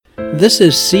This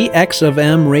is CX of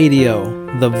M Radio,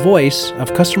 the voice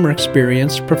of customer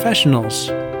experience professionals.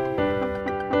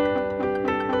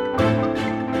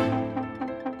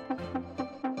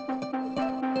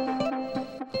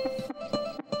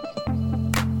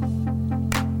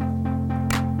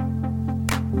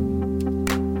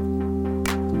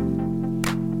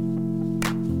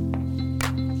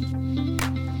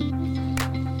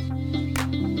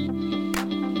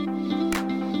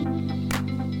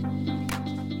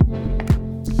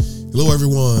 Hello,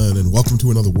 everyone, and welcome to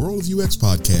another World of UX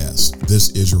podcast. This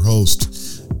is your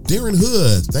host, Darren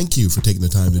Hood. Thank you for taking the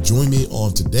time to join me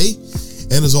on today.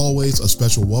 And as always, a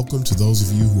special welcome to those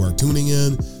of you who are tuning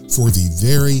in for the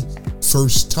very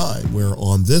first time, where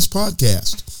on this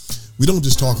podcast, we don't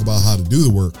just talk about how to do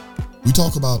the work. We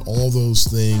talk about all those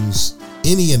things,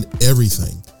 any and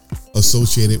everything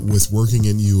associated with working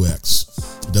in UX.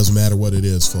 It doesn't matter what it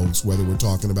is, folks, whether we're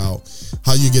talking about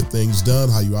how you get things done,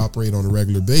 how you operate on a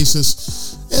regular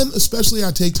basis, and especially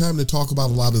I take time to talk about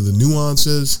a lot of the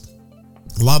nuances,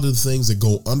 a lot of the things that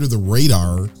go under the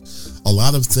radar, a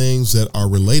lot of things that are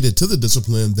related to the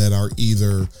discipline that are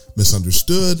either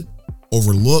misunderstood,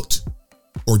 overlooked,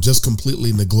 or just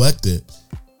completely neglected.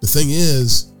 The thing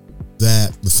is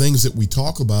that the things that we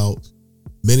talk about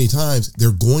many times,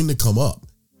 they're going to come up.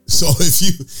 So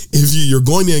you're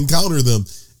going to encounter them.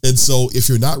 And so if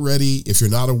you're not ready, if you're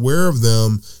not aware of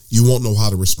them, you won't know how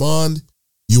to respond.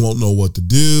 You won't know what to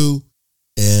do.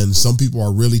 And some people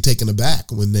are really taken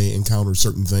aback when they encounter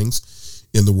certain things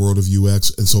in the world of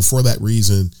UX. And so for that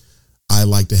reason, I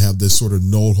like to have this sort of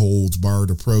no holds barred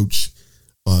approach.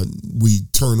 We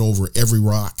turn over every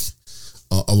rock.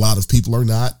 A lot of people are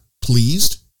not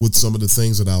pleased with some of the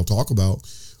things that I'll talk about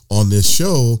on this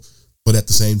show, but at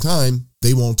the same time,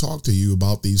 they won't talk to you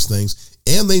about these things.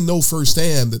 And they know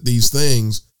firsthand that these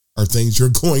things are things you're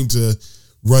going to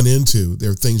run into.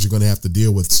 They're things you're going to have to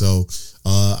deal with. So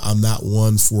I'm not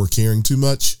one for caring too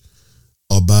much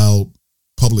about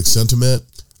public sentiment.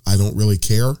 I don't really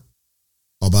care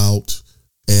about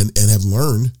and have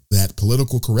learned that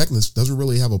political correctness doesn't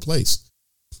really have a place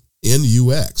in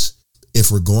UX.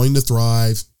 If we're going to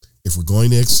thrive, if we're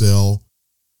going to excel,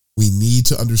 we need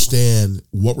to understand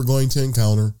what we're going to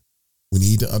encounter. We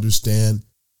need to understand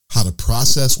how to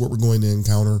process what we're going to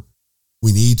encounter.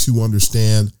 We need to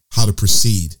understand how to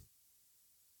proceed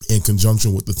in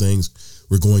conjunction with the things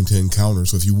we're going to encounter.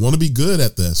 So if you want to be good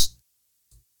at this,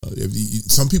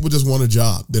 some people just want a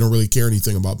job. They don't really care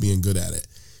anything about being good at it.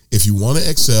 If you want to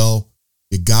excel,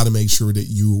 you got to make sure that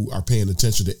you are paying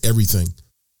attention to everything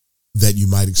that you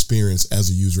might experience as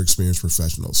a user experience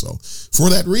professional. So for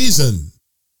that reason,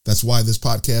 that's why this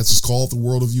podcast is called The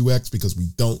World of UX, because we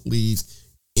don't leave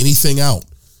anything out,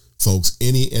 folks,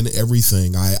 any and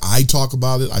everything. I talk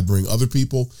about it. I bring other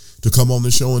people to come on the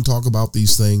show and talk about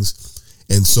these things.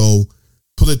 And so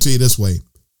put it to you this way.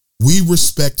 We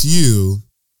respect you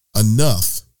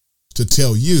enough to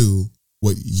tell you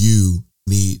what you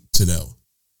need to know.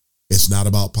 It's not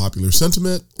about popular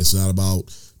sentiment. It's not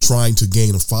about trying to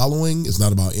gain a following. It's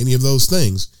not about any of those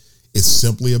things. It's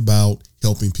simply about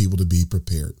helping people to be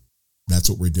prepared. That's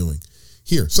what we're doing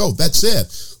here. So that said,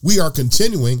 we are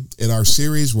continuing in our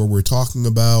series where we're talking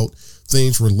about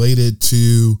things related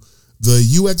to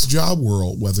the UX job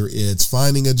world, whether it's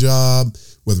finding a job,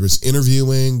 whether it's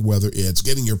interviewing, whether it's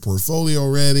getting your portfolio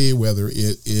ready, whether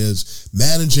it is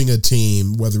managing a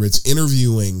team, whether it's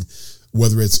interviewing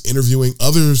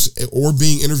others or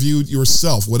being interviewed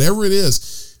yourself, whatever it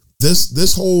is.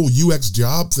 This whole UX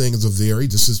job thing is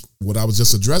this is what I was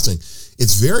just addressing.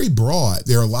 It's very broad.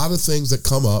 There are a lot of things that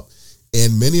come up,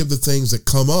 and many of the things that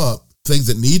come up, things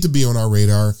that need to be on our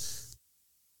radar,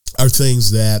 are things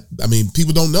that,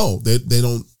 people don't know. They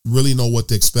don't really know what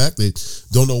to expect. They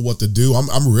don't know what to do.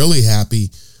 I'm really happy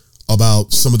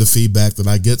about some of the feedback that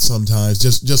I get sometimes.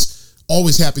 Just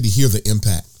always happy to hear the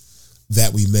impact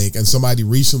that we make. And somebody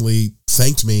recently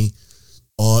thanked me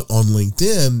on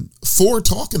LinkedIn for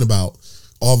talking about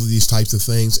all of these types of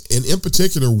things. And in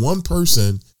particular, one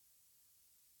person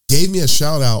gave me a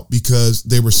shout out because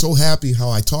they were so happy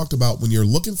how I talked about when you're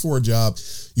looking for a job,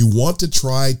 you want to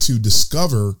try to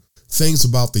discover things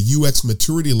about the UX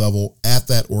maturity level at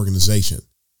that organization,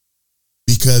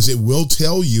 because it will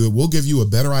give you a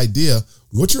better idea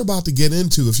what you're about to get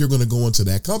into if you're going to go into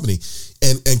that company.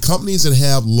 And companies that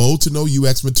have low to no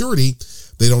UX maturity,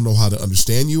 they don't know how to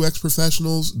understand UX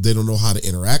professionals. They don't know how to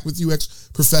interact with UX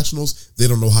professionals. They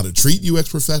don't know how to treat UX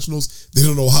professionals. They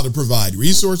don't know how to provide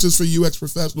resources for UX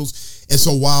professionals. And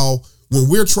so when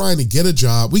we're trying to get a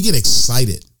job, we get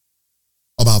excited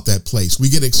about that place. We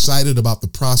get excited about the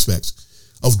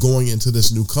prospects of going into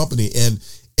this new company. And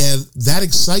And that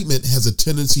excitement has a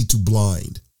tendency to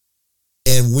blind.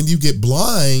 And when you get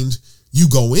blind, you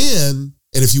go in,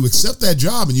 and if you accept that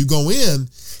job and you go in,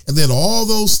 and then all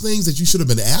those things that you should have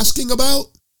been asking about,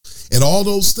 and all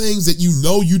those things that you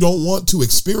know you don't want to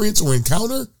experience or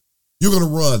encounter, you're going to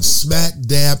run smack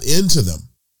dab into them.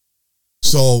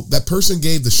 So that person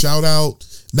gave the shout out.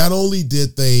 Not only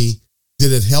did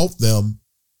it help them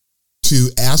to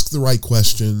ask the right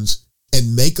questions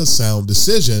and make a sound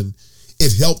decision,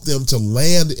 it helped them to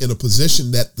land in a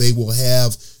position that they will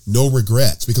have no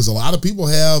regrets, because a lot of people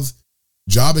have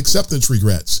job acceptance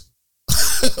regrets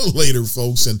later,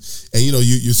 folks. And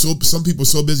some people are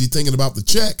so busy thinking about the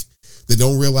check, they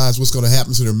don't realize what's going to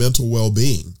happen to their mental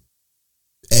well-being.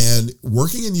 And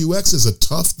working in UX is a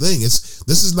tough thing. This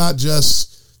is not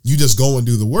just you just go and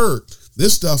do the work.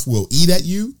 This stuff will eat at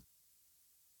you.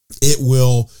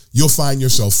 You'll find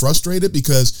yourself frustrated,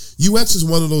 because UX is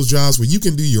one of those jobs where you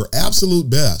can do your absolute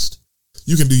best.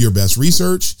 You can do your best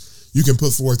research. You can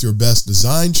put forth your best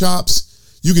design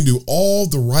chops. You can do all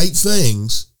the right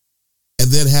things and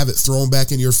then have it thrown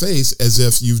back in your face as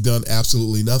if you've done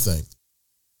absolutely nothing.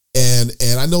 And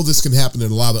I know this can happen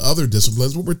in a lot of other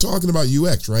disciplines, but we're talking about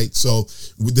UX, right? So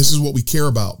this is what we care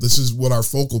about. This is what our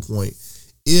focal point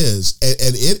is.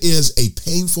 And it is a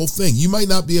painful thing. You might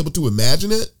not be able to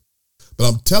imagine it, but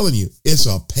I'm telling you, it's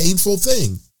a painful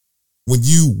thing when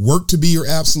you work to be your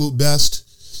absolute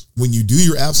best, when you do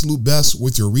your absolute best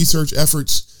with your research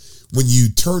efforts, when you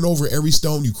turn over every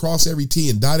stone, you cross every T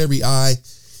and dot every I,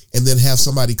 and then have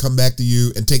somebody come back to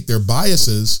you and take their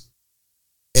biases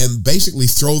and basically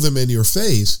throw them in your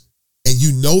face, and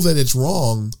you know that it's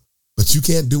wrong, but you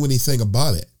can't do anything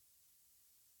about it.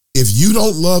 If you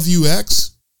don't love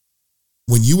UX,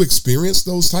 when you experience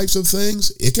those types of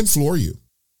things, it can floor you.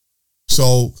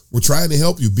 So we're trying to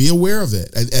help you be aware of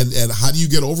it. And how do you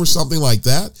get over something like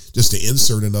that? Just to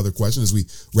insert another question as we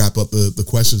wrap up the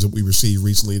questions that we received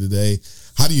recently today.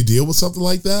 How do you deal with something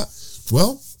like that?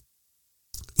 Well,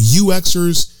 UX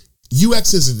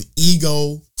is an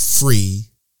ego-free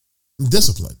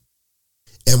discipline.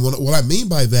 And what I mean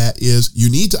by that is you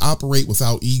need to operate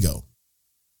without ego.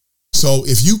 So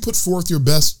if you put forth your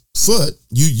best foot,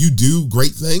 you do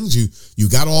great things, you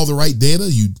got all the right data,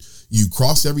 you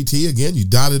crossed every T again, you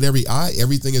dotted every I,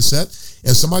 everything is set,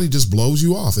 and somebody just blows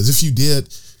you off as if you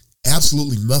did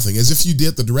absolutely nothing, as if you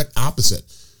did the direct opposite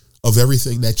of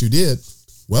everything that you did.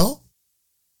 Well,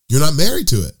 you're not married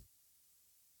to it.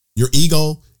 Your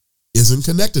ego isn't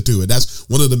connected to it. That's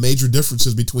one of the major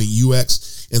differences between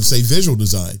UX and, say, visual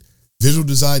design. Visual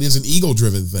design is an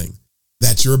ego-driven thing.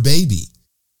 That's your baby.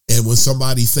 And when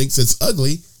somebody thinks it's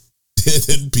ugly,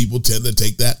 then people tend to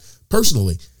take that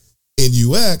personally. In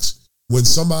UX, when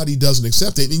somebody doesn't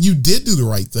accept it, and you did do the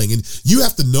right thing, and you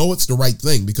have to know it's the right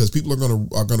thing, because people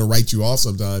are gonna write you off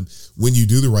sometime when you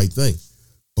do the right thing.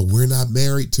 But we're not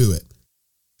married to it.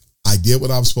 I did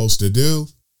what I was supposed to do.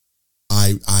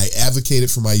 I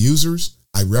advocated for my users.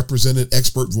 I represented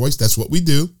expert voice. That's what we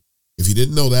do. If you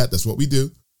didn't know that, that's what we do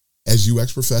as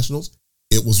UX professionals.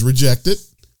 It was rejected,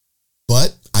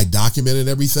 but I documented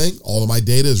everything. All of my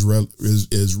data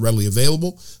is readily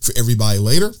available for everybody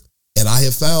later. And I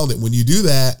have found that when you do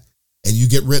that and you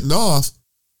get written off,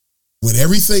 when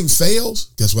everything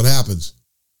fails, guess what happens?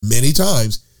 Many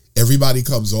times, everybody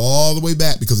comes all the way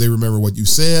back because they remember what you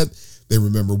said. They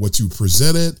remember what you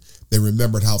presented. They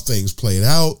remembered how things played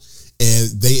out, and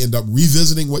they end up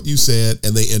revisiting what you said,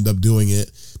 and they end up doing it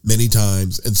many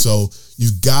times. And so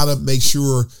you've got to make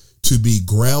sure to be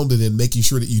grounded in making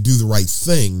sure that you do the right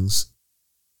things.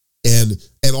 And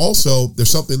also, there's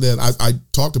something that I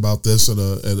talked about this in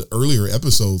an earlier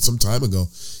episode some time ago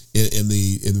in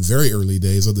the very early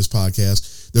days of this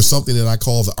podcast. There's something that I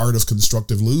call the art of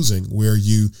constructive losing, where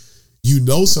you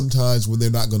know sometimes when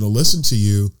they're not going to listen to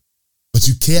you, but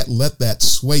you can't let that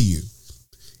sway you.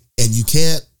 And you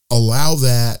can't allow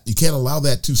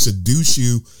that to seduce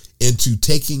you into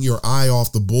taking your eye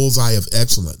off the bullseye of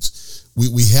excellence.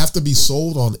 We have to be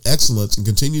sold on excellence and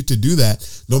continue to do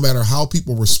that no matter how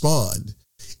people respond.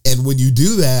 And when you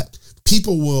do that,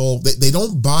 people they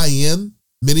don't buy in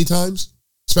many times,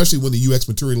 especially when the UX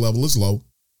maturity level is low.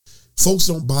 Folks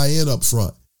don't buy in up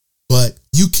front, but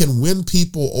you can win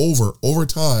people over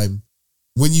time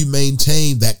when you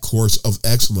maintain that course of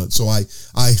excellence. So I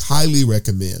highly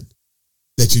recommend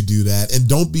that you do that, and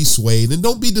don't be swayed and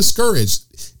don't be discouraged.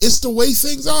 It's the way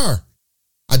things are.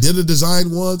 I did a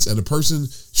design once and a person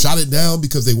shot it down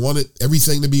because they wanted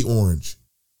everything to be orange.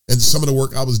 And some of the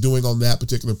work I was doing on that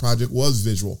particular project was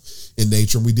visual in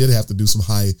nature. And we did have to do some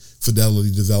high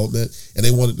fidelity development, and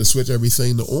they wanted to switch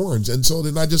everything to orange. And so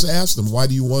then I just asked them, why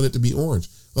do you want it to be orange?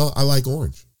 Well, I like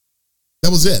orange.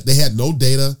 That was it. They had no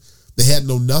data. They had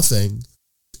no nothing.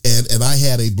 And I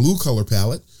had a blue color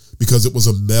palette because it was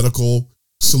a medical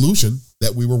solution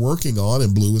that we were working on,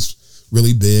 and blue is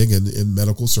really big in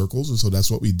medical circles. And so that's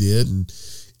what we did.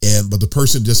 But the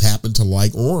person just happened to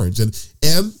like orange, and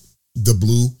the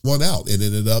blue won out, and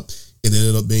it ended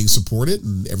up being supported,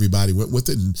 and everybody went with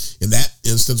it. And in that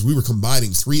instance, we were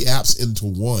combining 3 apps into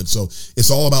one. So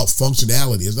it's all about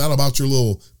functionality. It's not about your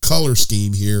little color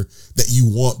scheme here that you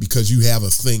want because you have a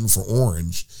thing for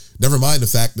orange. Never mind the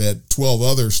fact that 12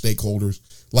 other stakeholders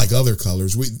like other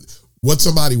colors. What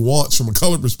somebody wants from a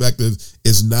color perspective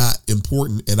is not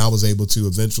important. And I was able to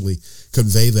eventually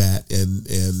convey that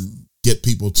and get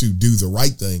people to do the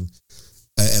right thing.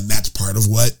 And that's part of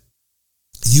what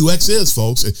UX is,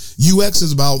 folks. UX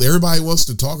is about, everybody wants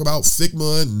to talk about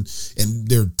Figma and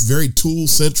they're very tool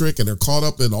centric and they're caught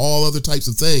up in all other types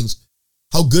of things.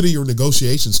 How good are your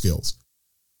negotiation skills?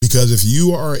 Because if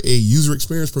you are a user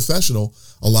experience professional,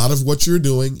 a lot of what you're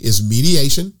doing is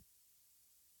mediation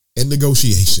and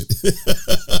negotiation.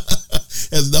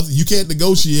 Has nothing. You can't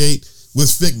negotiate with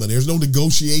Figma. There's no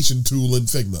negotiation tool in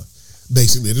Figma.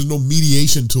 Basically, there's no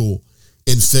mediation tool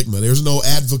in Figma. There's no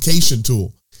advocation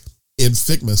tool in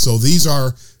Figma. So these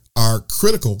are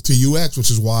critical to UX, which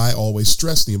is why I always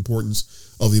stress the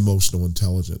importance of emotional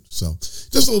intelligence. So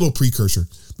just a little precursor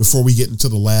before we get into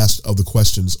the last of the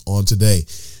questions on today.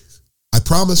 I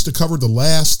promised to cover the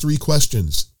last 3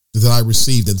 questions that I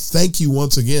received. And thank you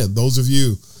once again, those of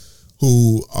you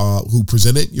who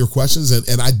presented your questions.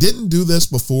 And I didn't do this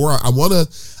before. I'm going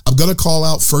to call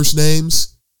out first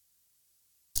names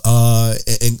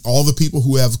and all the people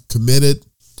who have committed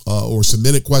or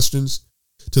submitted questions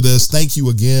to this. Thank you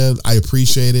again. I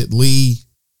appreciate it. Lee,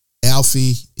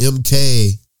 Alfie,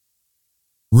 MK,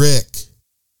 Rick,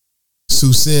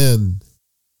 Susan,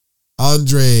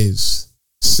 Andres,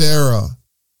 Sarah,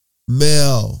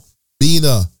 Mel,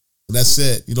 Bina. And that's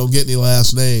it. You don't get any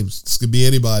last names. This could be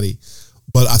anybody.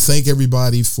 But I thank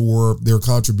everybody for their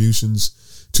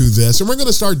contributions to this. And we're going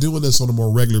to start doing this on a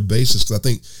more regular basis because I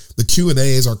think the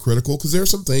Q&As are critical because there are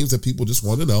some things that people just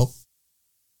want to know.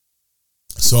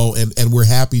 So, and we're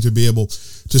happy to be able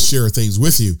to share things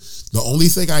with you. The only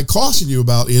thing I caution you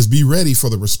about is be ready for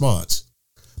the response.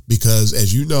 Because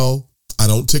as you know, I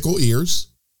don't tickle ears.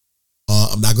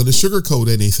 I'm not going to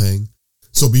sugarcoat anything.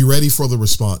 So be ready for the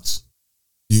response.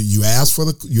 You ask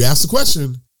the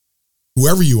question,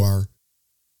 whoever you are,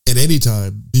 at any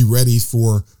time, be ready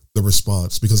for the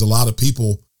response. Because a lot of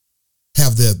people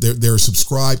have they're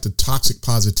subscribed to toxic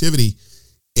positivity,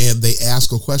 and they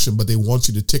ask a question, but they want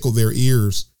you to tickle their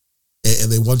ears, and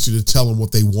they want you to tell them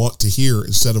what they want to hear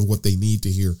instead of what they need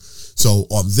to hear. So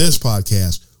on this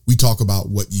podcast, we talk about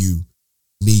what you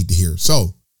need to hear.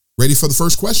 So ready for the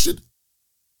first question?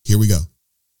 Here we go.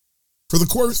 For the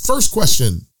first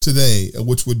question today,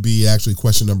 which would be actually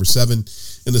question number 7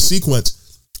 in the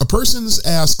sequence, a person's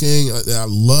asking, I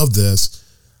love this,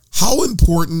 how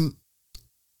important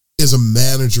is a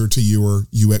manager to your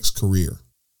UX career?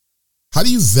 How do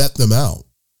you vet them out?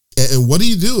 And what do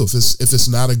you do if it's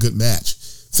not a good match?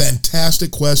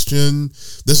 Fantastic question.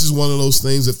 This is one of those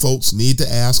things that folks need to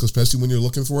ask, especially when you're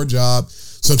looking for a job.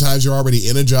 Sometimes you're already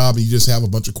in a job and you just have a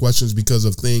bunch of questions because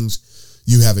of things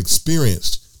you have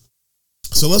experienced.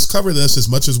 So let's cover this as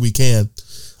much as we can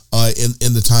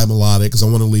in the time allotted, because I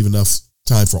want to leave enough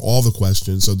time for all the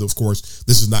questions. So of course,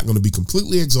 this is not going to be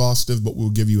completely exhaustive, but we'll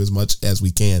give you as much as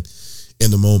we can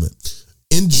in the moment.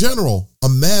 In general, a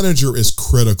manager is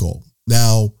critical.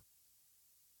 Now,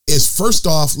 first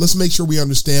off, let's make sure we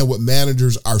understand what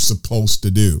managers are supposed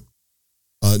to do.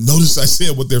 Notice I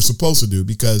said what they're supposed to do,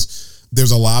 because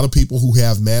there's a lot of people who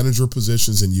have manager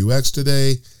positions in UX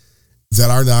today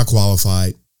that are not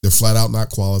qualified. They're flat out not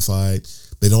qualified.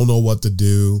 They don't know what to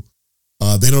do.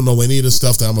 They don't know any of the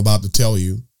stuff that I'm about to tell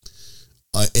you.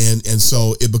 And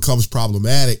so it becomes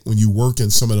problematic when you work in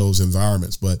some of those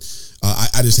environments. But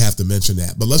I just have to mention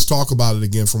that. But let's talk about it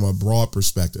again from a broad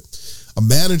perspective. A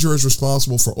manager is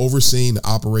responsible for overseeing the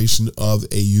operation of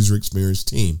a user experience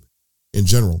team in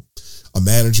general. A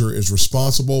manager is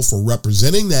responsible for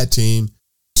representing that team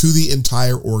to the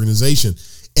entire organization.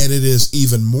 And it is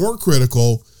even more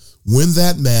critical when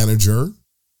that manager,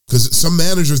 because some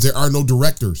managers, there are no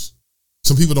directors.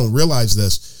 Some people don't realize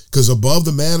this, because above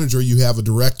the manager, you have a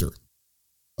director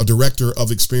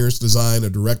of experience design, a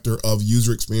director of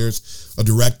user experience, a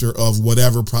director of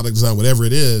whatever, product design, whatever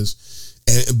it is.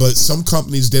 But some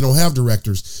companies, they don't have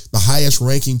directors. The highest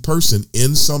ranking person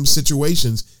in some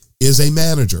situations is a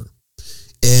manager.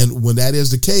 And when that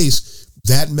is the case,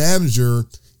 that manager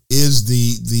is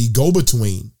the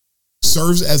go-between,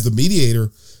 serves as the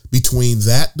mediator between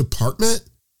that department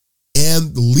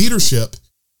and the leadership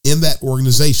in that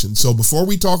organization. So before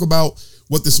we talk about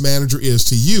what this manager is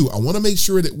to you, I want to make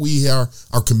sure that we are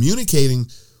communicating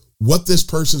what this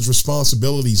person's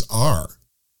responsibilities are,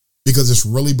 because it's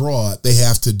really broad. They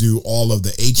have to do all of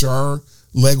the HR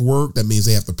legwork. That means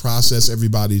they have to process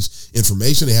everybody's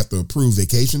information. They have to approve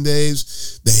vacation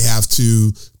days. They have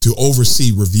to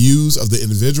oversee reviews of the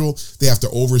individual. They have to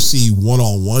oversee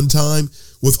one-on-one time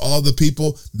with all the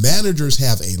people. Managers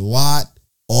have a lot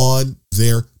on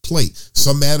their plate.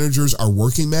 Some managers are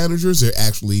working managers. They're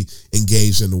actually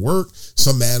engaged in the work.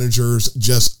 Some managers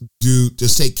just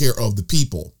take care of the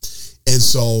people. And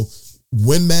so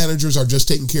when managers are just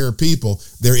taking care of people,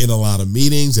 they're in a lot of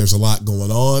meetings. There's a lot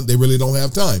going on. They really don't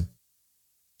have time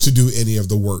to do any of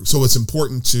the work. So it's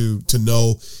important to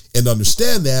know and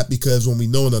understand that, because when we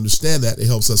know and understand that, it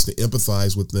helps us to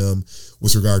empathize with them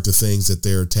with regard to things that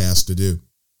they're tasked to do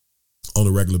on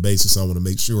a regular basis. I want to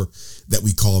make sure that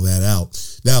we call that out.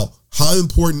 Now, how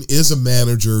important is a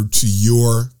manager to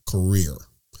your career?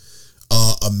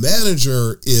 A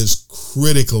manager is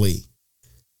critically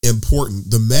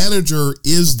important. The manager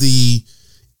is the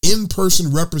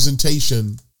in-person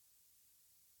representation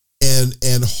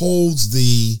and holds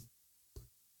the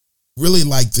really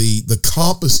like the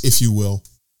compass, if you will,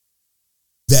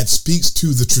 that speaks to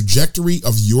the trajectory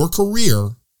of your career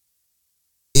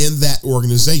in that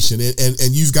organization.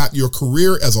 And you've got your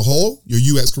career as a whole, your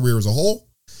UX career as a whole,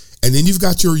 and then you've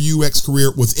got your UX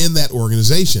career within that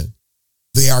organization.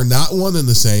 They are not one and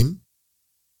the same.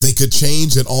 They could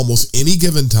change at almost any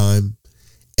given time.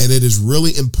 And it is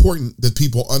really important that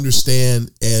people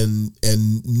understand and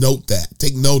note that,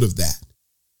 take note of that,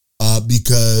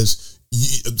 because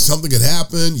something could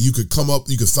happen. You could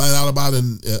find out about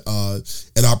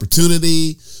an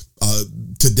opportunity.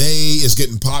 Today is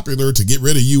getting popular to get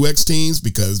rid of UX teams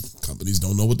because companies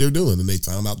don't know what they're doing, and they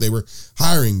found out they were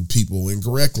hiring people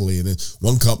incorrectly. And then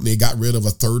one company got rid of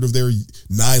a third of their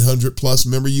 900 plus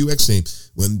member UX team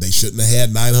when they shouldn't have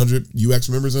had 900 UX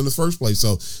members in the first place.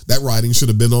 So that writing should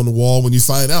have been on the wall when you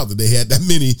find out that they had that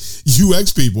many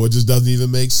UX people. It just doesn't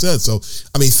even make sense. So,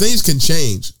 I mean, things can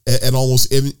change at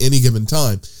almost any given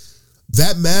time.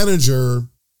 That manager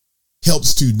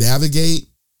helps to navigate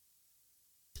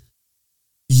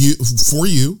for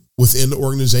you within the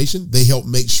organization. They help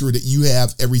make sure that you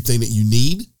have everything that you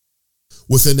need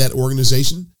within that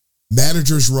organization.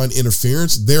 Managers run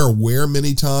interference. They're aware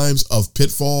many times of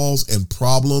pitfalls and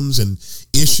problems and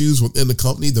issues within the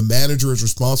company. The manager is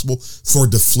responsible for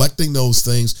deflecting those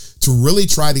things to really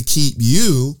try to keep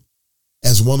you,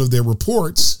 as one of their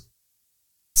reports,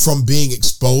 from being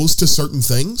exposed to certain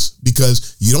things,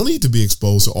 because you don't need to be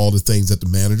exposed to all the things that the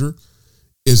manager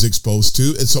is exposed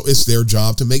to. And so it's their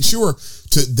job to make sure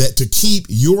to keep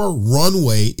your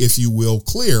runway, if you will,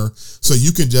 clear, so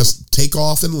you can just take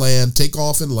off and land,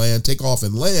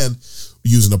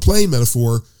 using a plane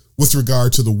metaphor, with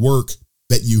regard to the work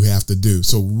that you have to do.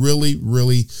 So really,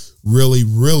 really, really,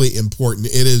 really important.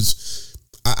 It is,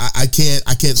 I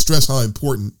can't stress how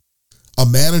important a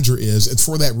manager is. And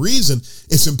for that reason,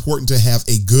 it's important to have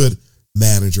a good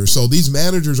manager. So these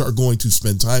managers are going to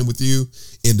spend time with you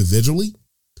individually.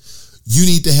 You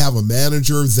need to have a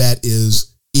manager that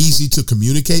is easy to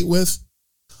communicate with,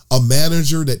 a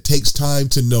manager that takes time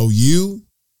to know you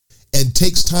and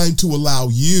takes time to allow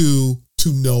you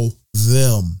to know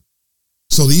them.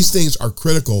 So these things are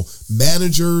critical.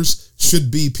 Managers should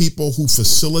be people who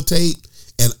facilitate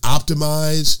and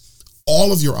optimize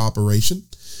all of your operation.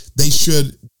 They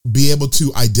should be able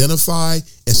to identify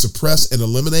and suppress and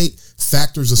eliminate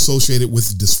factors associated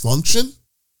with dysfunction.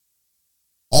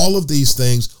 All of these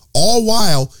things, all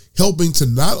while helping to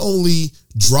not only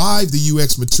drive the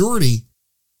UX maturity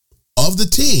of the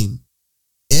team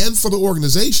and for the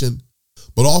organization,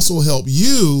 but also help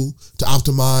you to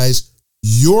optimize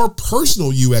your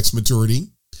personal UX maturity.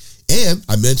 And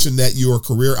I mentioned that your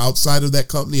career outside of that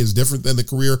company is different than the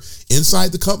career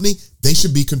inside the company. They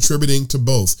should be contributing to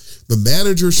both. The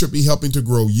manager should be helping to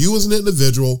grow you as an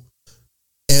individual,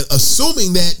 and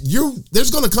assuming that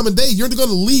there's going to come a day you're going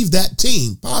to leave that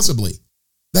team, possibly.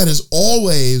 That is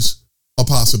always a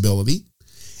possibility.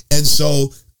 And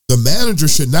so the manager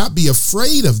should not be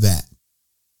afraid of that.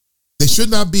 They should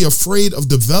not be afraid of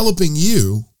developing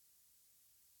you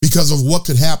because of what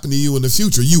could happen to you in the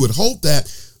future. You would hope that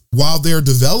while they're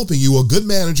developing you, a good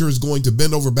manager is going to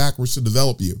bend over backwards to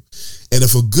develop you. And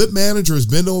if a good manager is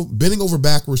bending over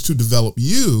backwards to develop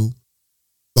you,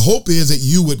 the hope is that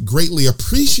you would greatly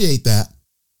appreciate that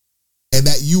and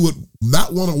that you would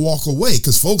not want to walk away.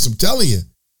 Because folks, I'm telling you,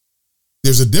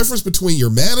 there's a difference between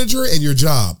your manager and your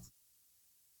job.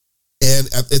 And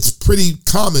it's pretty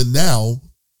common now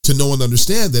to know and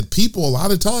understand that people, a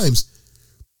lot of times,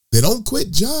 they don't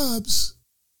quit jobs.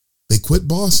 They quit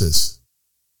bosses.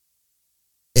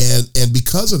 And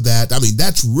because of that, I mean,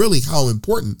 that's really how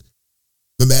important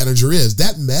the manager is.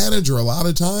 That manager, a lot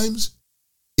of times,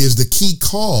 is the key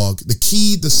cog, the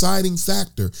key deciding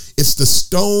factor. It's the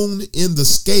stone in the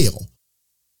scale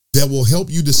that will help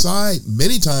you decide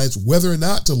many times whether or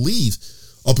not to leave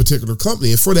a particular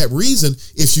company. And for that reason,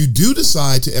 if you do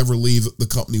decide to ever leave the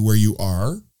company where you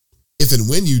are, if and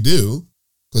when you do,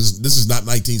 because this is not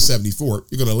 1974,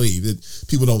 you're going to leave.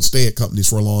 People don't stay at companies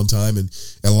for a long time, and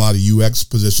a lot of UX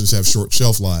positions have short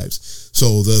shelf lives.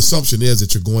 So the assumption is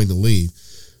that you're going to leave.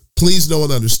 Please know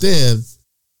and understand,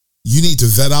 you need to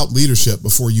vet out leadership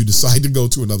before you decide to go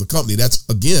to another company. That's,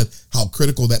 again, how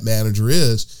critical that manager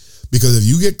is, because if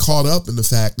you get caught up in the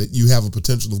fact that you have a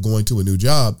potential of going to a new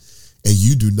job and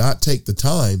you do not take the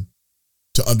time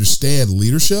to understand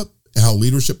leadership and how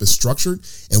leadership is structured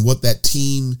and what that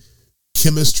team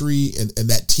chemistry and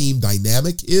that team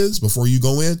dynamic is before you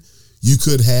go in, you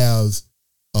could have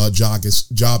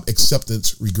job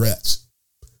acceptance regrets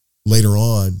later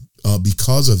on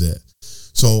because of it.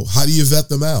 So how do you vet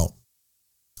them out?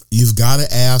 You've got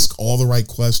to ask all the right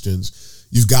questions.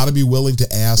 You've got to be willing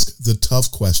to ask the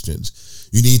tough questions.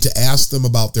 You need to ask them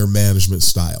about their management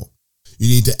style. You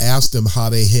need to ask them how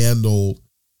they handle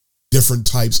different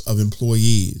types of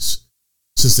employees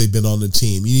since they've been on the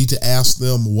team. You need to ask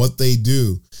them what they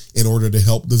do in order to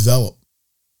help develop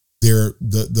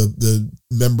the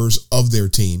members of their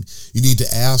team. You need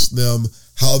to ask them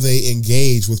how they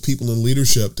engage with people in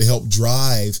leadership to help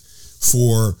drive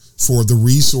for the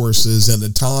resources and the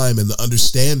time and the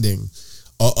understanding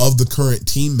of the current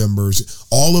team members.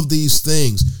 All of these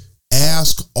things,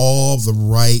 ask all the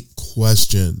right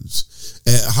questions.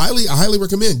 And I highly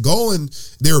recommend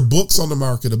there are books on the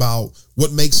market about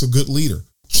what makes a good leader.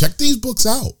 Check these books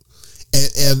out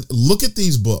and look at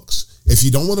these books. If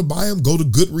you don't want to buy them, go to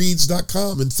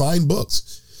goodreads.com and find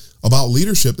books about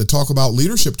leadership that talk about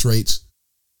leadership traits.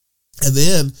 And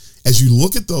then as you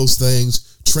look at those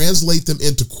things, translate them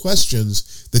into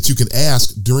questions that you can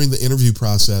ask during the interview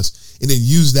process, and then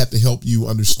use that to help you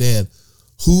understand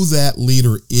who that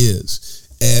leader is.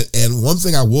 And one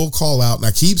thing I will call out, and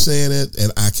I keep saying it,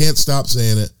 and I can't stop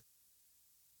saying it,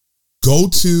 go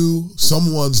to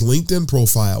someone's LinkedIn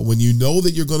profile when you know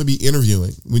that you're going to be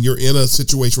interviewing, when you're in a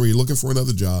situation where you're looking for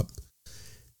another job,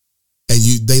 and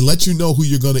they let you know who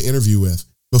you're going to interview with.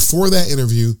 Before that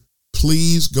interview,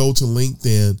 please go to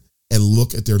LinkedIn and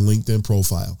look at their LinkedIn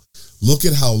profile. Look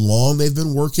at how long they've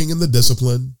been working in the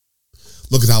discipline.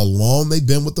 Look at how long they've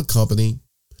been with the company.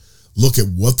 Look at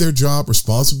what their job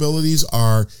responsibilities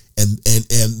are, and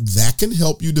that can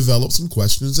help you develop some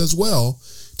questions as well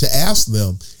to ask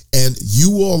them. And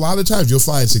you will, a lot of times, you'll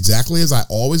find it's exactly as I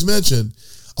always mention,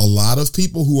 a lot of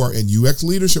people who are in UX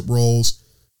leadership roles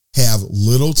have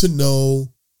little to no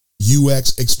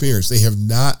UX experience.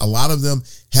 A lot of them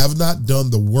have not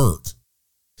done the work.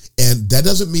 And that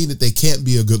doesn't mean that they can't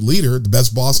be a good leader. The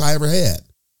best boss I ever had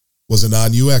was a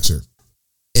non-UXer.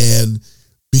 And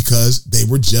because they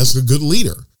were just a good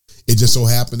leader. It just so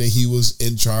happened that he was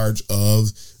in charge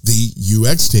of the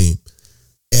UX team.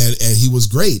 And he was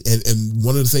great. And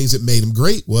one of the things that made him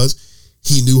great was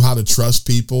he knew how to trust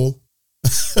people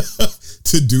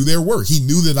to do their work. He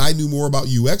knew that I knew more about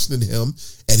UX than him,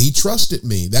 and he trusted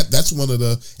me. That's one of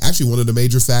the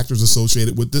major factors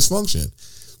associated with dysfunction.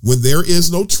 When there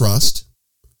is no trust,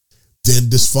 then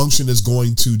dysfunction is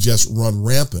going to just run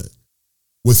rampant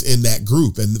within that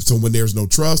group. And so when there's no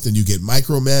trust, and you get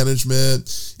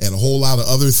micromanagement and a whole lot of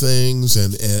other things,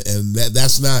 and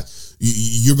that's not,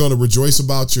 you're going to rejoice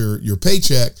about your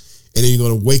paycheck, and then you're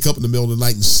going to wake up in the middle of the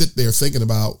night and sit there thinking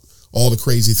about all the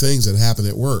crazy things that happen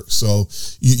at work. So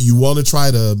you want to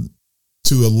try to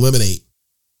eliminate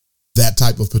that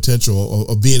type of potential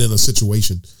of being in a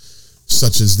situation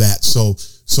such as that.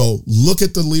 So look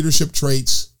at the leadership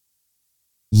traits.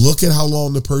 Look at how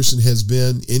long the person has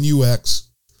been in UX.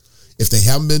 If they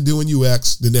haven't been doing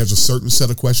UX, then there's a certain set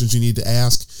of questions you need to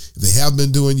ask. If they have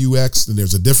been doing UX, then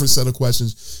there's a different set of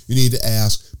questions you need to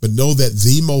ask. But know that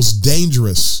the most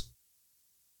dangerous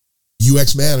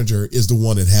UX manager is the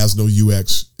one that has no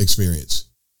UX experience.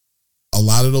 A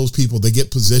lot of those people, they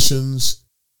get positions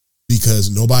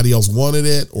because nobody else wanted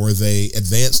it, or they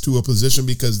advanced to a position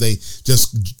because they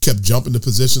just kept jumping to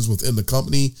positions within the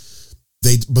company.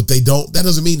 That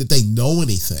doesn't mean that they know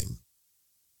anything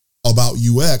about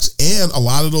UX. And a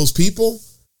lot of those people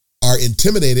are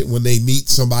intimidated when they meet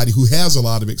somebody who has a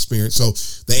lot of experience. So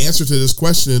the answer to this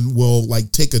question will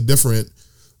take a different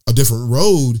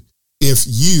road if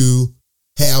you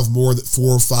have more than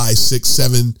 4, 5, 6,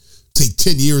 7 take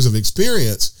 10 years of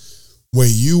experience. When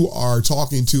you are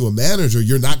talking to a manager,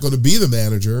 you're not going to be the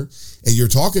manager, and you're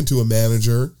talking to a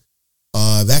manager,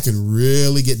 that can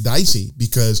really get dicey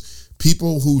because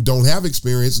people who don't have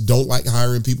experience don't like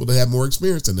hiring people that have more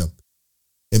experience than them.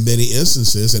 In many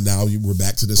instances, and now we're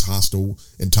back to this hostile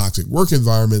and toxic work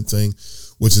environment thing,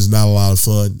 which is not a lot of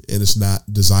fun and it's not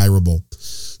desirable.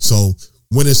 So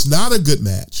when it's not a good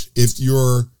match, if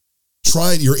you're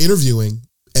interviewing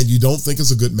and you don't think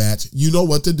it's a good match, you know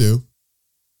what to do.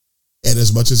 And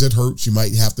as much as it hurts, you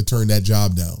might have to turn that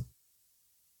job down.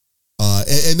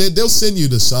 And then they'll send you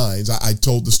the signs. I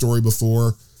told the story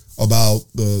before about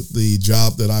the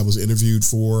job that I was interviewed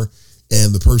for,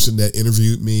 and the person that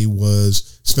interviewed me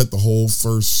spent the whole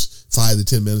first 5 to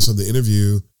 10 minutes of the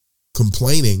interview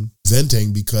complaining,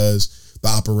 venting, because the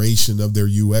operation of their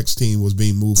UX team was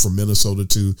being moved from Minnesota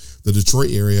to the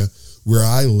Detroit area where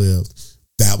I lived.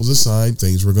 That was a sign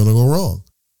things were going to go wrong.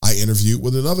 I interviewed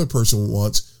with another person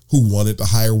once who wanted to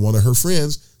hire one of her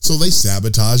friends, so they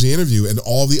sabotaged the interview, and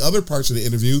all the other parts of the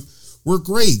interview were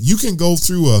great. You can go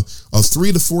through a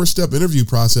 3 to 4 step interview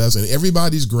process, and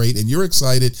everybody's great, and you're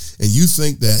excited, and you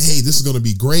think that, hey, this is going to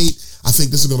be great. I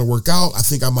think this is going to work out. I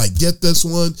think I might get this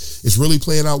one. It's really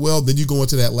playing out well. Then you go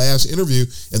into that last interview,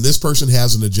 and this person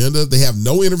has an agenda. They have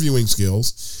no interviewing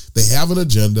skills. They have an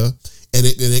agenda, and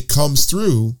it comes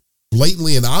through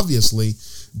blatantly and obviously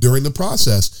during the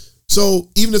process. So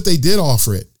even if they did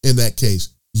offer it in that case,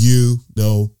 you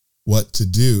know what to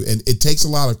do. And it takes a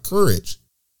lot of courage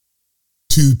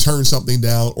to turn something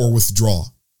down or withdraw.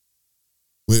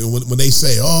 When they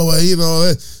say, oh,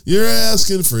 well, you're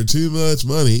asking for too much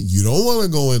money, you don't want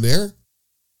to go in there,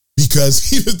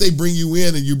 because even if they bring you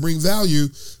in and you bring value,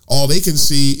 all they can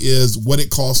see is what it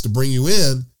costs to bring you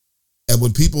in. And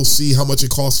when people see how much it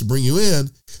costs to bring you in,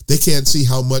 they can't see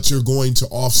how much you're going to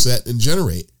offset and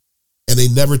generate. And they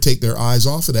never take their eyes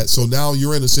off of that. So now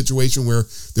you're in a situation where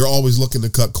they're always looking to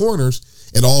cut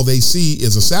corners, and all they see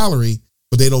is a salary,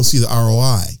 but they don't see the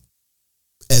ROI.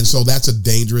 And so that's a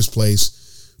dangerous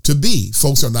place to be.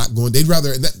 Folks are not going,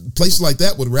 places like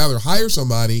that would rather hire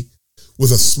somebody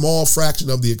with a small fraction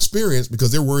of the experience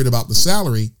because they're worried about the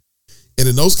salary. And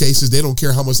in those cases, they don't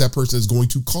care how much that person is going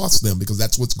to cost them, because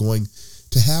that's what's going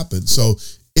to happen. So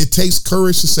it takes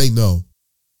courage to say no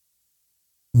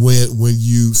when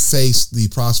you face the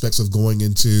prospects of going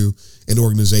into an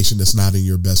organization that's not in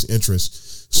your best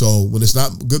interest. So when it's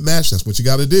not a good match, that's what you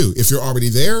got to do. If you're already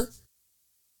there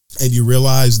and you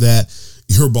realize that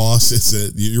your boss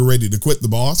you're ready to quit the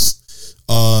boss,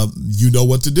 you know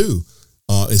what to do.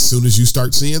 As soon as you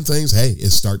start seeing things, hey,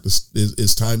 it's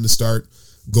time to start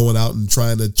going out and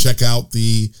trying to check out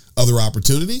the other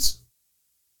opportunities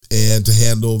and to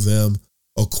handle them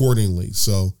accordingly.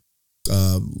 So,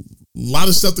 a lot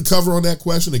of stuff to cover on that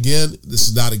question. Again, this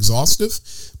is not exhaustive,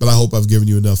 but I hope I've given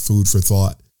you enough food for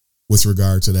thought with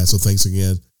regard to that. So thanks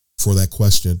again for that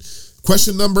question.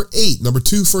 Question number 8, number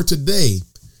 2 for today.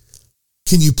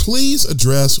 Can you please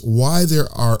address why there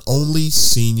are only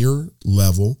senior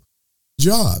level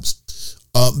jobs?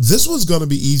 This one's going to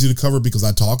be easy to cover because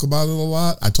I talk about it a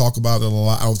lot. I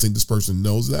don't think this person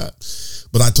knows that,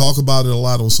 but I talk about it a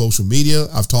lot on social media.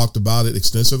 I've talked about it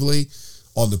extensively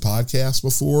on the podcast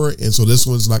before, and so this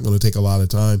one's not going to take a lot of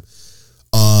time.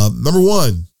 Number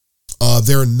 1,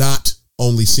 there are not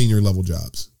only senior level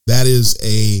jobs. That is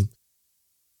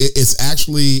it's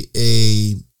actually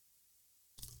a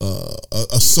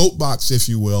soapbox, if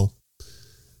you will,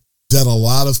 that a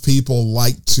lot of people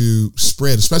like to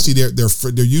spread, especially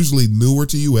they're usually newer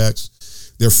to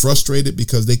UX. They're frustrated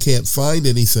because they can't find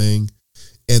anything,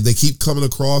 and they keep coming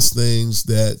across things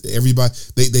that everybody,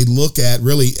 they look at,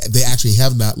 really, they actually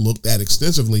have not looked at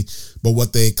extensively, but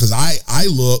because I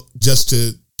look just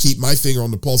to keep my finger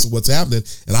on the pulse of what's happening,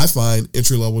 and I find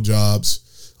entry-level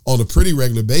jobs on a pretty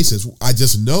regular basis. I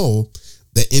just know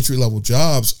that entry-level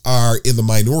jobs are in the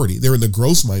minority. They're in the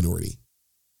gross minority.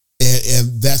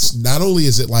 And that's not only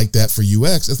is it like that for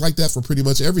UX, it's like that for pretty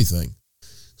much everything.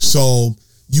 So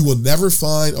you will never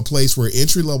find a place where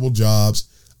entry-level jobs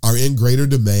are in greater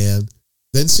demand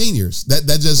than seniors.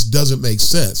 That just doesn't make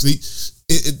sense.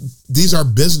 These are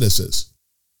businesses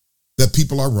that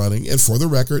people are running. And for the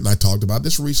record, and I talked about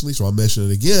this recently, so I'll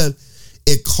mention it again,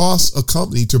 it costs a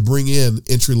company to bring in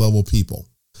entry-level people.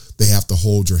 They have to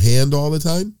hold your hand all the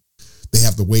time. They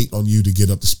have to wait on you to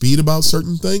get up to speed about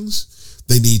certain things.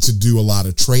 They need to do a lot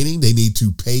of training. They need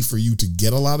to pay for you to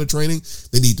get a lot of training.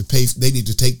 They need to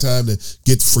take time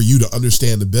for you to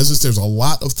understand the business. There's a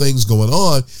lot of things going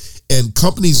on, and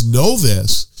companies know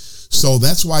this. So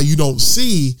that's why you don't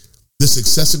see this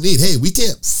excessive need. Hey, we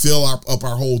can't fill up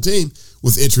our whole team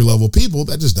with entry-level people.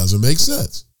 That just doesn't make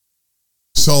sense.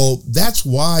 So that's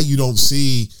why you don't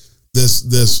see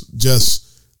this just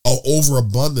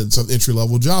overabundance of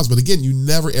entry-level jobs. But again, you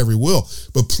never ever will.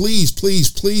 But please,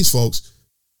 folks,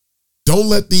 don't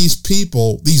let these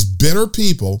people, these bitter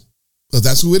people, because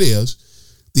that's who it is,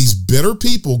 these bitter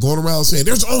people going around saying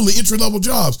there's only entry-level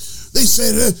jobs. They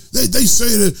say that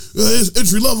it's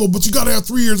entry-level, but you got to have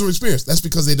 3 years of experience. That's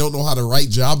because they don't know how to write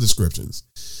job descriptions.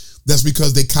 That's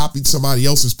because they copied somebody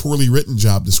else's poorly written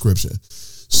job description.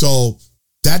 So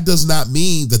that does not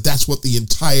mean that that's what the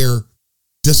entire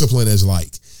discipline is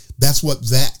like. That's what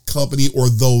that company or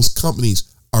those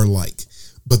companies are like.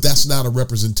 But that's not a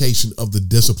representation of the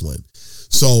discipline.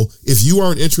 So if you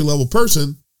are an entry-level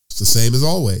person, it's the same as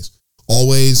always.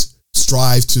 Always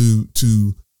strive to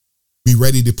be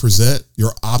ready to present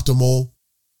your optimal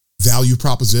value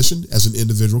proposition as an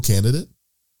individual candidate.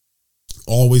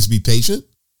 Always be patient.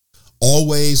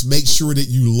 Always make sure that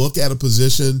you look at a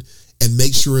position and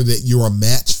make sure that you're a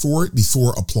match for it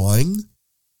before applying.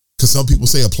 Because some people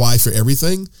say apply for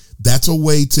everything. That's a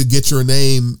way to get your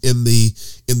name in the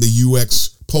UX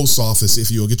post office. If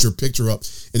you'll get your picture up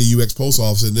in the UX post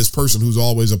office, and this person who's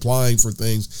always applying for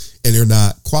things and they're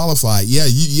not qualified,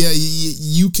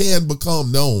 you can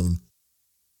become known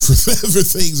for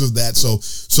things of that.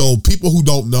 So people who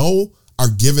don't know are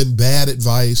given bad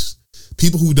advice.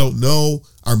 People who don't know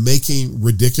are making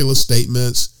ridiculous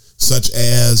statements such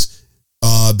as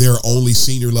there are only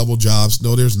senior level jobs.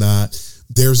 No, there's not.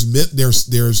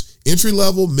 There's entry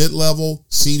level, mid level,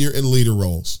 senior, and leader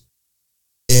roles,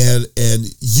 and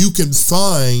you can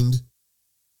find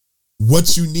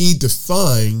what you need to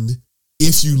find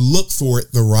if you look for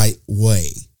it the right way.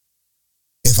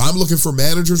 If I'm looking for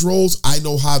managers roles, I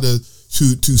know how to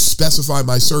specify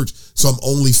my search, so I'm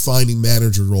only finding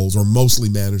manager roles or mostly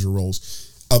manager roles.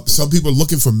 Some people are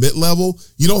looking for mid level.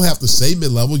 You don't have to say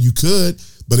mid level. You could,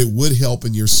 but it would help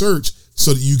in your search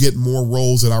so that you get more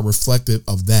roles that are reflective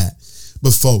of that.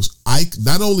 But folks,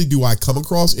 not only do I come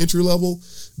across entry-level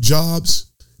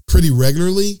jobs pretty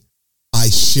regularly, I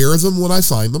share them when I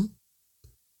find them.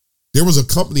 There was a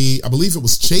company, I believe it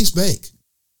was Chase Bank,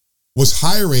 was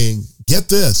hiring, get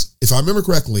this, if I remember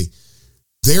correctly,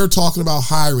 they're talking about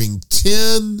hiring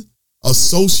 10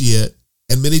 associate,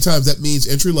 and many times that means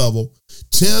entry-level,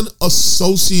 10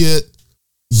 associate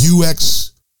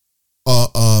UX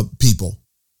people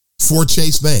for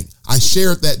Chase Bank. I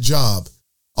shared that job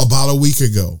about a week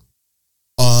ago.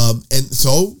 And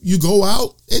so you go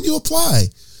out and you apply.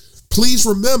 Please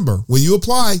remember, when you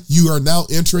apply, you are now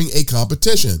entering a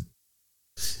competition.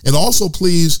 And also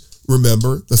please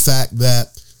remember the fact that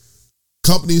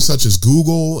companies such as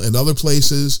Google and other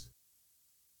places,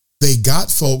 they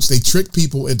tricked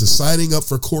people into signing up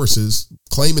for courses,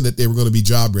 claiming that they were going to be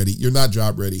job ready. You're not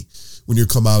job ready when you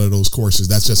come out of those courses.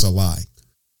 That's just a lie.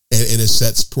 And it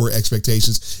sets poor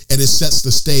expectations, and it sets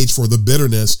the stage for the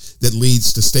bitterness that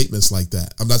leads to statements like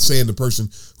that. I'm not saying the person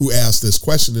who asked this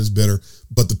question is bitter,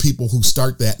 but the people who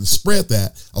start that and spread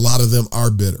that, a lot of them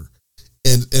are bitter.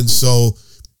 And so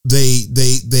they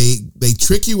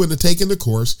trick you into taking the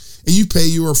course, and you pay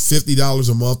your $50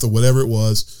 a month or whatever it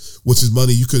was, which is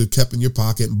money you could have kept in your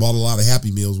pocket and bought a lot of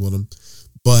Happy Meals with them,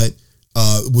 but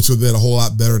which would have been a whole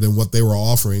lot better than what they were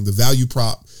offering. The value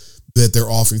prop that they're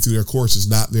offering through their course is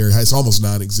not very high. It's almost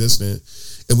non-existent.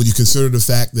 And when you consider the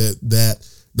fact that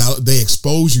now they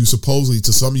expose you supposedly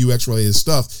to some UX related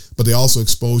stuff, but they also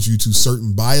expose you to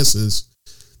certain biases.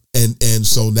 And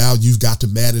so now you've got to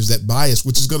manage that bias,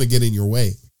 which is going to get in your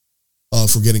way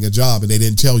for getting a job. And they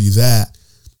didn't tell you that.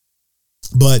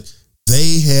 But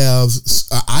they have,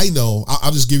 I know,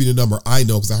 I'll just give you the number I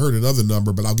know, because I heard another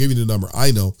number, but I'll give you the number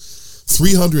I know.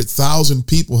 300,000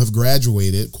 people have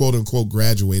graduated, quote unquote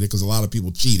graduated, because a lot of people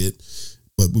cheated,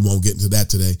 but we won't get into that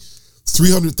today.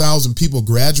 300,000 people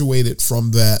graduated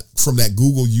from that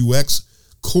Google UX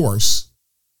course.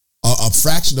 A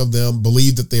fraction of them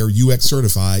believe that they are UX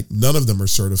certified. None of them are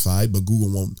certified, but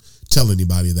Google won't tell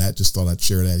anybody that. Just thought I'd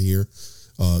share that here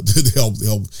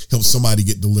to help somebody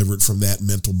get delivered from that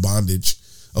mental bondage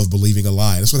of believing a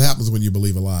lie. That's what happens when you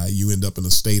believe a lie. You end up in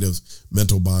a state of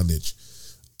mental bondage.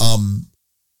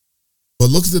 But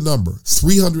look at the number,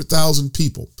 300,000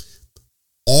 people.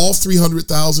 All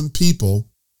 300,000 people,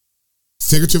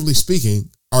 figuratively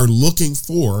speaking, are looking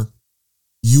for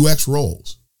UX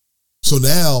roles. So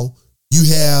now you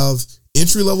have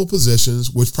entry-level positions,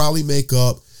 which probably make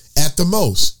up at the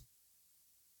most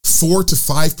 4 to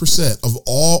 5% of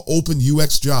all open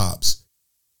UX jobs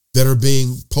that are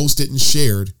being posted and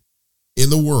shared in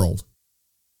the world.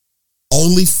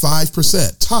 Only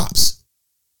 5% tops.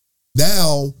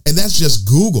 Now, and that's just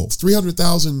Google,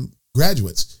 300,000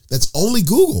 graduates. That's only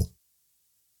Google.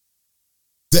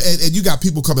 And you got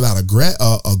people coming out of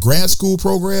grad school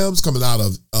programs, coming out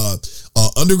of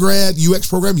undergrad UX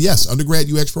program. Yes,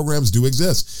 undergrad UX programs do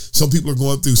exist. Some people are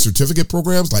going through certificate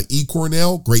programs like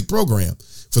eCornell, great program.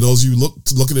 For those of you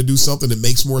looking to do something that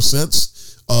makes more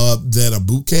sense than a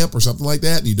boot camp or something like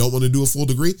that, and you don't want to do a full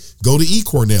degree, go to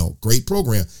eCornell, great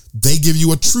program. They give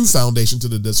you a true foundation to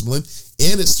the discipline,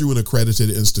 and it's through an accredited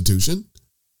institution.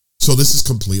 So this is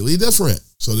completely different.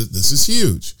 So this is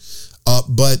huge.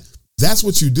 But that's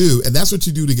what you do, and that's what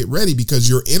you do to get ready, because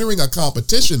you're entering a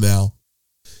competition now,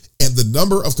 and the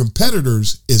number of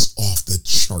competitors is off the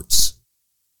charts.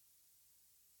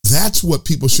 That's what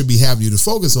people should be having you to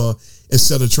focus on,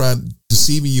 instead of trying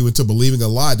deceiving you into believing a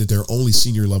lie that they're only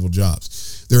senior level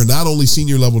jobs. They're not only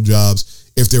senior level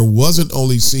jobs. If there was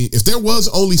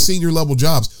only senior level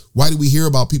jobs, why do we hear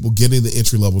about people getting the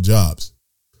entry level jobs?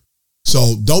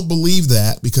 So don't believe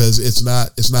that, because it's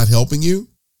not helping you.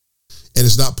 And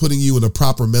it's not putting you in a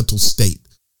proper mental state.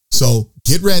 So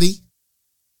get ready.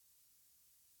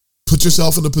 Put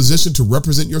yourself in a position to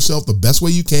represent yourself the best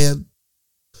way you can.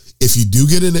 If you do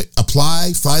get in it,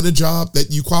 apply, find a job that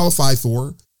you qualify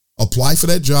for. Apply for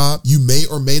that job. You may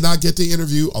or may not get the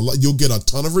interview. You'll get a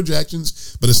ton of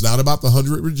rejections, but it's not about the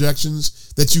 100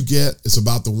 rejections that you get. It's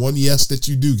about the one yes that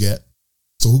you do get.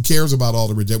 So who cares about all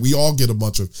the rejections? We all get a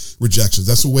bunch of rejections.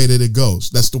 That's the way that it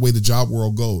goes. That's the way the job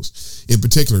world goes. In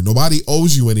particular, nobody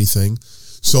owes you anything.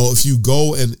 So if you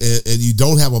go and you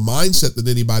don't have a mindset that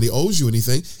anybody owes you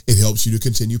anything, it helps you to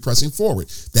continue pressing forward.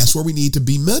 That's where we need to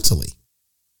be mentally.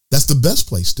 That's the best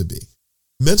place to be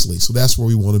mentally. So that's where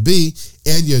we want to be.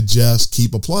 And you just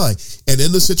keep applying. And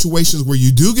in the situations where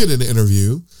you do get an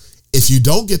interview, if you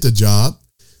don't get the job,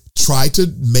 try to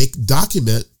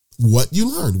document what you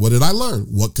learned. What did I learn?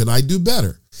 What can I do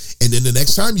better? And then the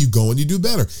next time you go and you do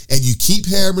better, and you keep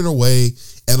hammering away,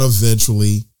 and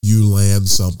eventually you land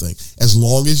something. As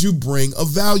long as you bring a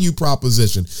value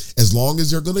proposition, as long as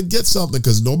they're going to get something,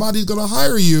 because nobody's going to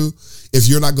hire you if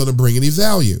you're not going to bring any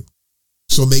value.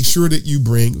 So make sure that you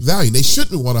bring value. They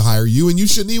shouldn't want to hire you, and you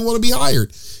shouldn't even want to be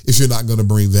hired if you're not going to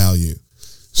bring value.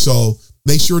 So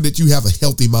make sure that you have a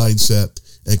healthy mindset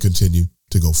and continue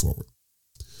to go forward.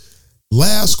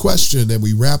 Last question, and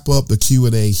we wrap up the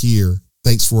Q&A here.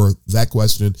 Thanks for that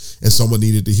question. And someone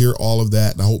needed to hear all of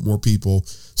that. And I hope more people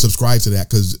subscribe to that,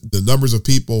 because the numbers of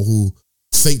people who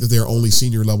think that they're only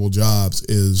senior level jobs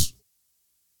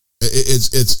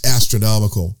it's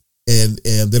astronomical. And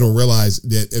they don't realize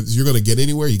that if you're going to get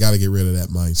anywhere, you got to get rid of that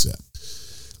mindset.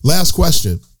 Last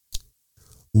question.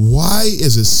 Why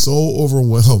is it so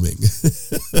overwhelming?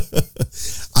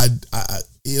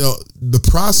 The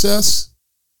process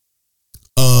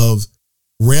of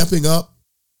ramping up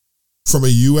from a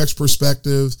UX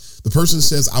perspective, the person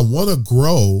says, I want to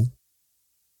grow,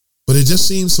 but it just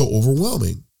seems so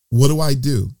overwhelming. What do I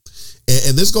do?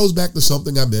 And this goes back to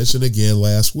something I mentioned again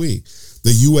last week,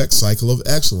 the UX cycle of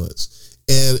excellence.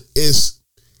 And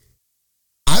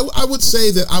I would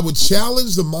say that I would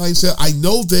challenge the mindset. I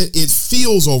know that it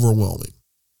feels overwhelming,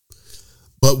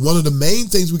 but one of the main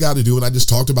things we got to do, and I just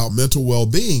talked about mental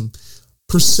well-being,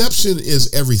 perception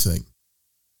is everything.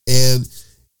 And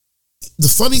the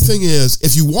funny thing is,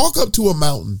 if you walk up to a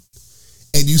mountain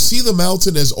and you see the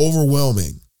mountain as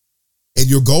overwhelming, and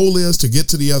your goal is to get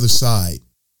to the other side,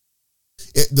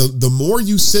 the more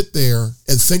you sit there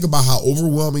and think about how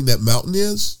overwhelming that mountain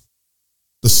is,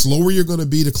 the slower you're going to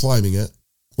be to climbing it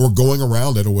or going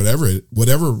around it, or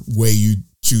whatever way you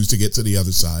choose to get to the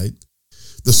other side.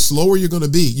 The slower you're going to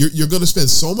be. You're going to spend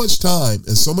so much time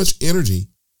and so much energy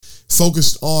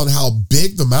focused on how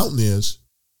big the mountain is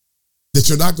that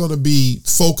you're not going to be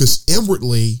focused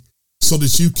inwardly, so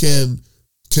that you can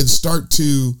start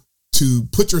to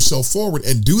put yourself forward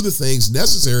and do the things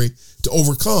necessary to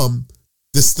overcome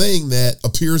this thing that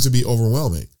appears to be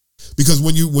overwhelming. Because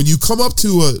when you come up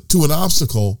to an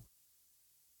obstacle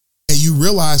and you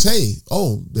realize, hey,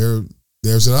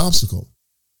 there's an obstacle.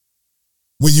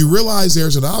 When you realize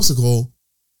there's an obstacle,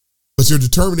 but you're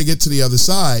determined to get to the other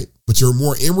side, but you're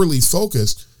more inwardly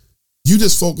focused, you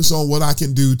just focus on what I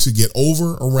can do to get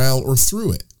over, around, or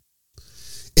through it.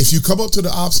 If you come up to the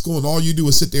obstacle and all you do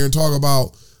is sit there and talk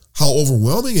about how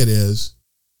overwhelming it is,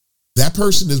 that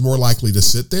person is more likely to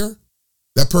sit there.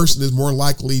 That person is more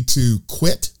likely to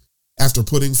quit after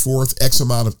putting forth X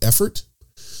amount of effort.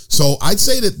 So I'd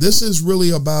say that this is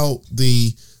really about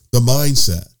the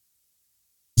mindset.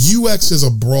 UX is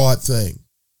a broad thing.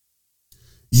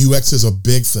 UX is a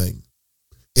big thing.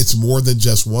 It's more than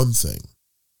just one thing.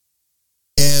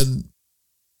 And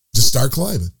just start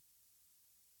climbing.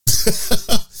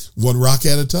 One rock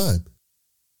at a time.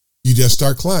 You just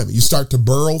start climbing. You start to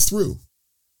burrow through.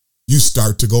 You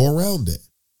start to go around it.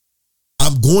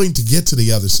 I'm going to get to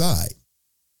the other side,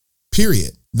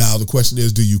 period. Now, the question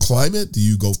is, do you climb it? Do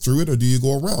you go through it, or do you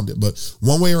go around it? But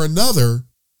one way or another,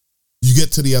 you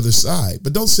get to the other side.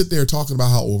 But don't sit there talking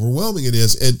about how overwhelming it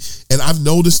is. And I've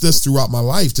noticed this throughout my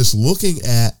life, just looking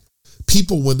at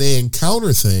people when they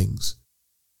encounter things.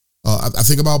 I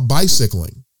think about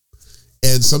bicycling.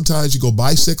 And sometimes you go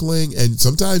bicycling, and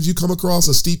sometimes you come across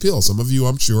a steep hill. Some of you,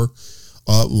 I'm sure,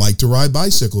 like to ride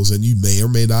bicycles, and you may or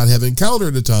may not have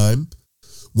encountered a time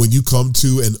when you come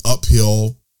to an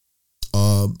uphill,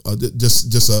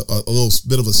 just a little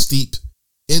bit of a steep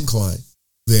incline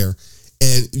there,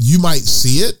 and you might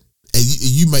see it, and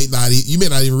you may not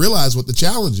even realize what the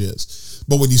challenge is.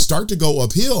 But when you start to go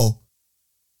uphill,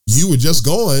 you were just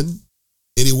going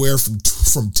anywhere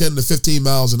from 10 to 15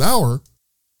 miles an hour.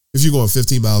 If you're going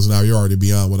 15 miles an hour, you're already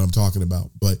beyond what I'm talking about.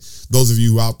 But those of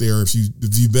you out there, if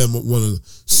you've been one of the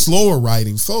slower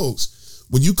riding folks,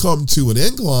 when you come to an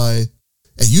incline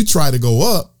and you try to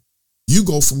go up, you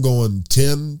go from going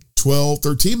 10, 12,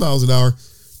 13 miles an hour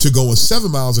to going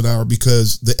 7 miles an hour,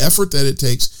 because the effort that it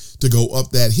takes to go up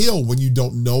that hill when you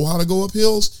don't know how to go up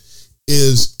hills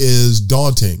is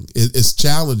daunting. It's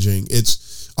challenging.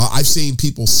 I've seen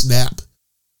people snap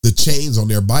the chains on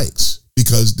their bikes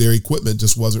because their equipment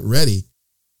just wasn't ready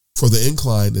for the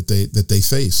incline that they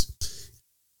faced.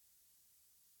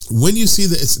 When you see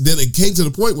that, then it came to the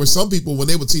point where some people, when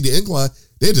they would see the incline,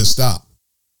 they just stop.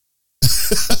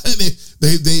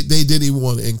 they didn't even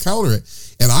want to encounter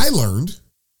it. And I learned,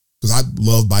 because I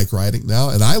love bike riding now,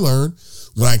 and I learned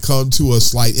when I come to a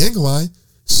slight incline,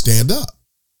 stand up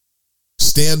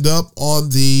on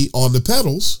the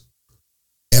pedals.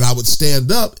 And I would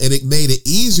stand up, and it made it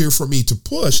easier for me to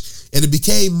push. And it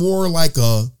became more like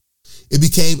I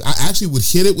actually would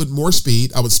hit it with more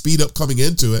speed. I would speed up coming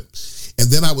into it, and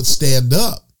then I would stand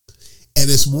up. And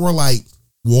it's more like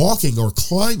walking or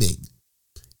climbing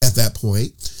at that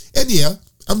point. And yeah,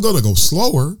 I'm going to go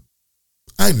slower.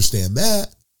 I understand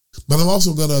that. But I'm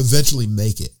also going to eventually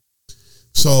make it.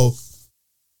 So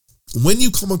when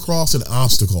you come across an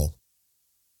obstacle,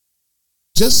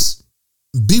 just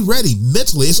be ready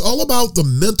mentally. It's all about the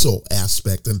mental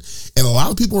aspect. And a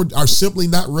lot of people are simply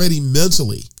not ready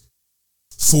mentally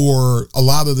for a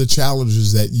lot of the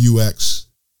challenges that UX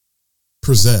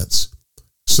presents.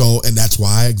 So, and that's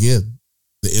why, again,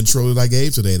 the intro that I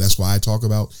gave today, that's why I talk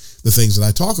about the things that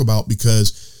I talk about,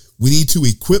 because we need to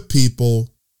equip people.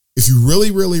 If you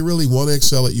really, really, really want to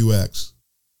excel at UX,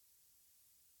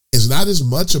 it's not as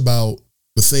much about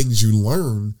the things you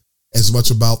learn as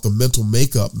much about the mental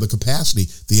makeup, the capacity,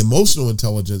 the emotional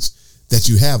intelligence that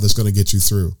you have that's going to get you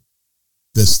through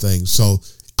this thing. So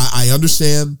I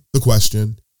understand the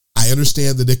question. I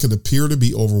understand that it can appear to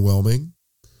be overwhelming,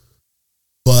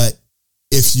 but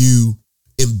if you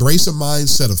embrace a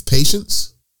mindset of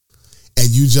patience and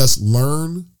you just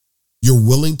learn, you're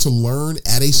willing to learn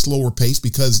at a slower pace,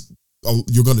 because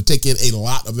you're going to take in a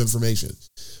lot of information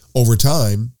over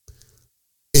time.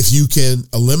 If you can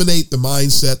eliminate the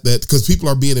mindset that, because people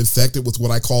are being infected with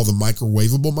what I call the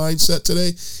microwavable mindset today.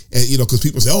 And, because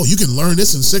people say, oh, you can learn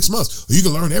this in 6 months, or you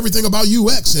can learn everything about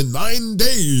UX in 9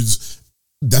 days.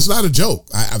 That's not a joke.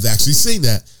 I've actually seen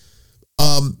that.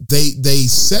 They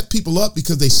set people up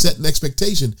because they set an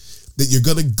expectation that you're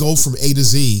going to go from A to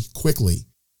Z quickly.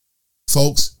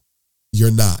 Folks,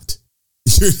 you're not.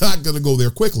 You're not going to go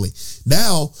there quickly.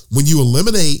 Now, when you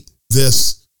eliminate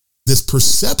this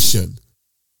perception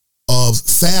of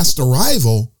fast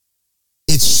arrival,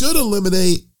 it should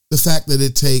eliminate the fact that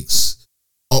it takes,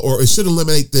 or it should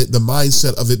eliminate the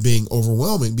mindset of it being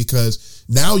overwhelming, because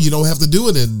now you don't have to do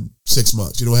it in 6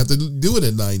 months. You don't have to do it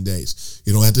in 9 days.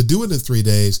 You don't have to do it in 3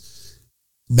 days.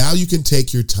 Now you can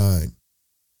take your time.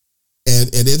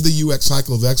 And in the UX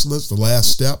cycle of excellence, the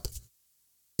last step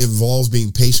involves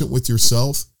being patient with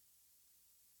yourself.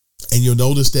 And you'll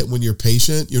notice that when you're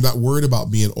patient, you're not worried about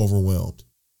being overwhelmed.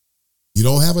 You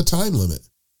don't have a time limit.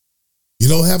 You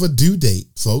don't have a due date,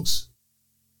 folks.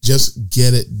 Just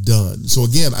get it done. So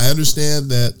again, I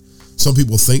understand that some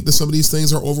people think that some of these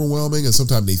things are overwhelming, and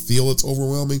sometimes they feel it's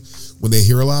overwhelming when they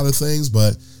hear a lot of things,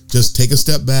 but just take a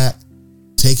step back,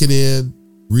 take it in,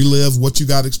 relive what you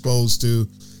got exposed to,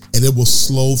 and it will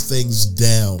slow things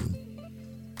down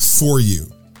for you.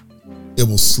 It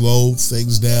will slow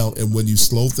things down. And when you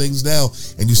slow things down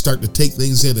and you start to take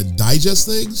things in and digest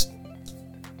things,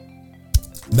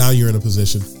 now you're in a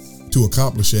position to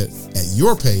accomplish it at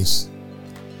your pace,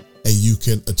 and you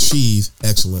can achieve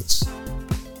excellence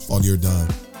on your dime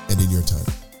and in your time.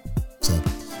 So,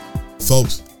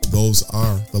 folks, those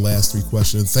are the last 3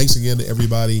 questions. Thanks again to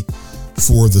everybody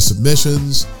for the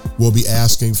submissions. We'll be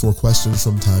asking for questions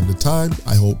from time to time.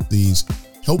 I hope these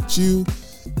helped you.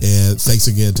 And thanks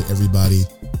again to everybody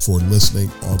for listening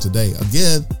on today.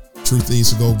 Again, truth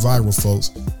needs to go viral, folks.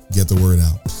 Get the word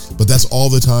out. But that's all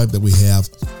the time that we have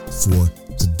for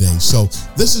today. So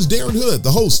this is Darren Hood,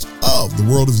 the host of The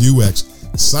World of UX,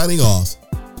 signing off.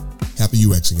 Happy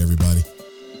UXing, everybody.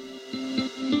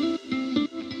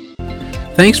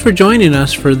 Thanks for joining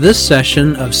us for this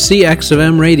session of CX of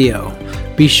M Radio.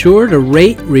 Be sure to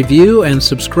rate, review, and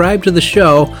subscribe to the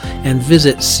show, and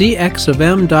visit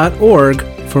cxofm.org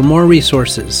for more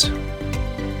resources.